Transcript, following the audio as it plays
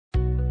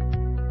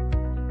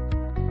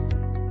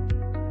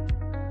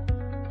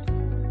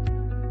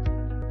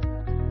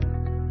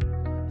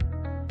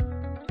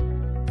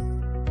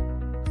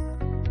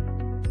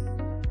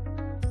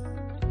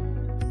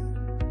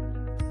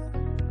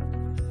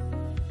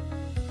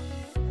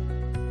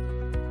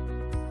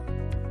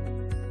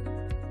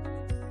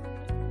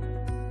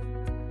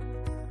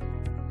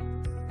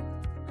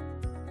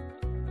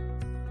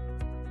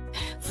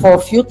for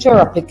future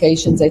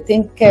applications, I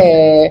think,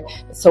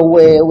 so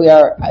we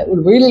are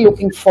really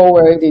looking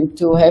forward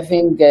into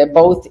having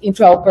both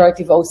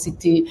intraoperative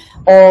OCT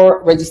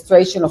or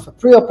registration of a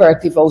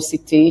preoperative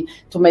OCT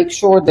to make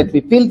sure that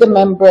we peel the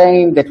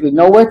membrane, that we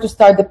know where to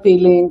start the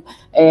peeling,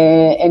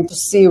 and to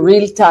see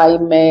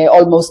real-time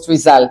almost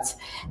results.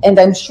 And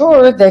I'm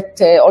sure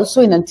that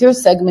also in anterior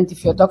segment,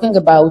 if you're talking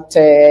about,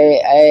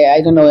 I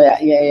don't know,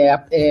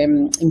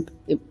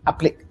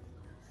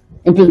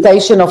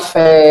 implantation of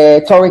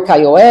toric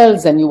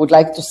IOLs, and you would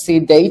like to see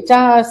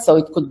data, so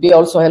it could be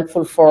also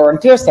helpful for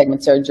anterior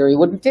segment surgery,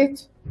 wouldn't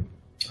it?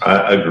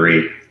 I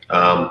agree.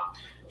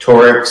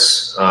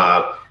 Torics,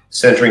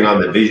 centering on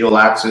the visual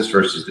axis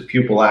versus the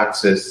pupil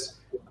axis.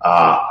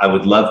 I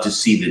would love to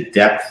see the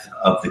depth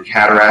of the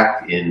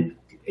cataract in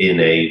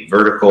a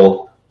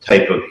vertical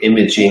type of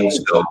imaging.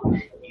 So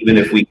even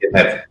if we could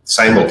have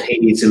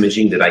simultaneous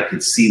imaging, that I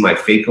could see my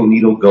phaco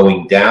needle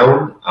going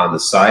down on the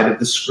side of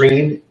the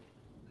screen,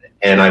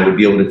 and I would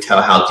be able to tell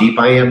how deep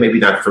I am, maybe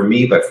not for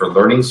me, but for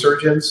learning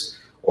surgeons,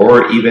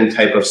 or even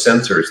type of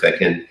sensors that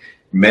can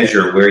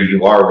measure where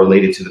you are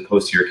related to the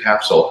posterior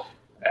capsule.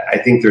 I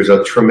think there's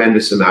a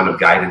tremendous amount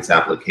of guidance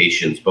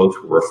applications, both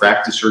for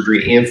refractive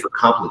surgery and for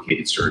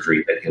complicated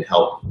surgery, that can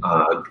help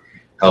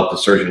the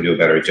surgeon do a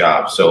better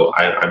job. So,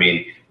 I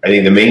mean, I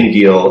think the main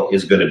deal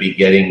is going to be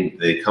getting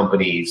the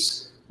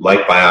companies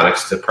like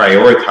Beyeonics to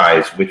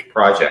prioritize which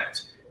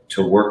project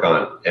to work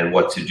on and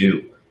what to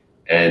do.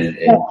 And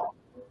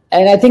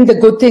I think the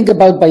good thing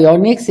about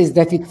Beyeonics is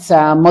that it's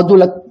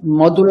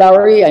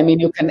modulary. I mean,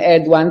 you can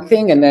add one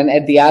thing and then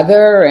add the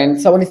other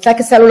and so on. It's like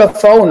a cellular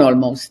phone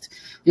almost.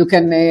 You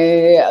can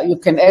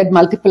add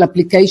multiple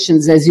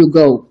applications as you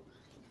go.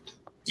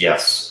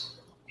 Yes,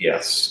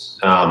 yes.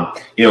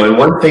 You know, and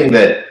one thing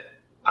that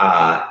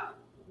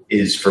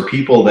is for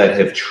people that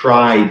have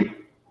tried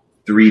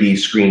 3D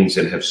screens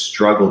and have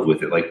struggled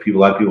with it, like a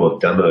lot of people have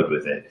demoed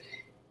with it,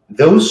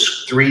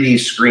 those 3D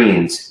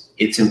screens,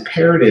 it's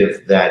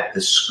imperative that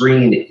the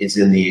screen is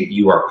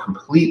you are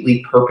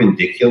completely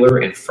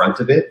perpendicular in front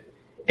of it,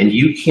 and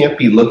you can't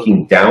be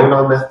looking down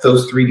on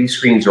those 3D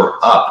screens or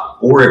up,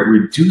 or it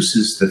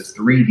reduces the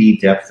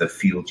 3D depth of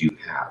field you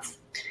have.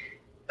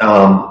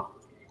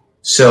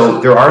 So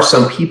there are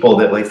some people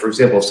that, like, for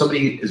example, if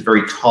somebody is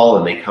very tall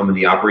and they come in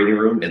the operating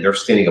room and they're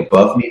standing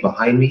above me,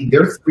 behind me,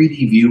 their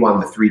 3D view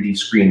on the 3D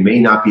screen may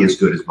not be as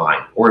good as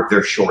mine, or if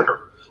they're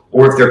shorter,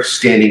 or if they're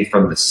standing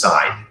from the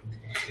side.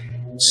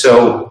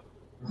 So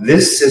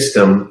this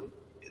system,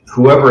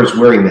 whoever is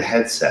wearing the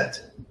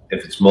headset,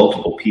 if it's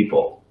multiple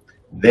people,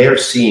 they're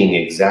seeing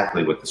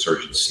exactly what the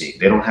surgeons see.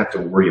 They don't have to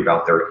worry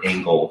about their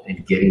angle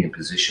and getting in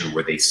position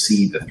where they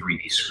see the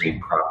 3D screen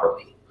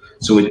properly.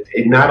 So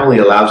it not only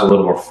allows a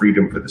little more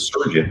freedom for the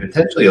surgeon,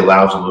 potentially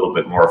allows a little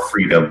bit more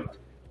freedom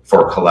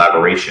for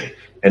collaboration.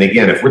 And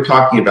again, if we're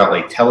talking about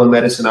like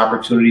telemedicine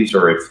opportunities,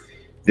 or if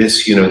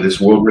this, you know, this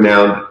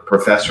world-renowned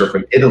professor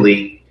from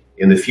Italy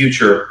in the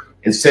future,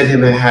 instead of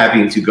him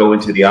having to go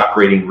into the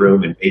operating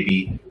room and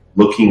maybe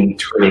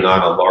turning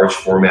on a large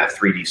format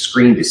 3D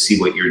screen to see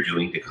what you're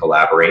doing to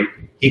collaborate,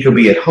 he could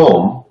be at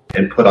home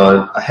and put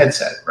on a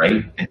headset,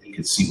 right? And he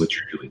could see what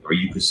you're doing, or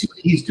you could see what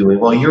he's doing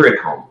while you're at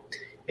home.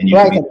 And you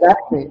right, can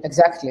be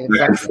exactly.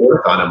 Back and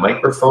forth on a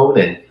microphone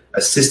and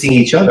assisting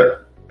each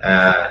other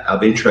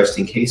of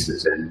interesting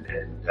cases and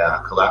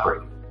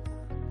collaborating.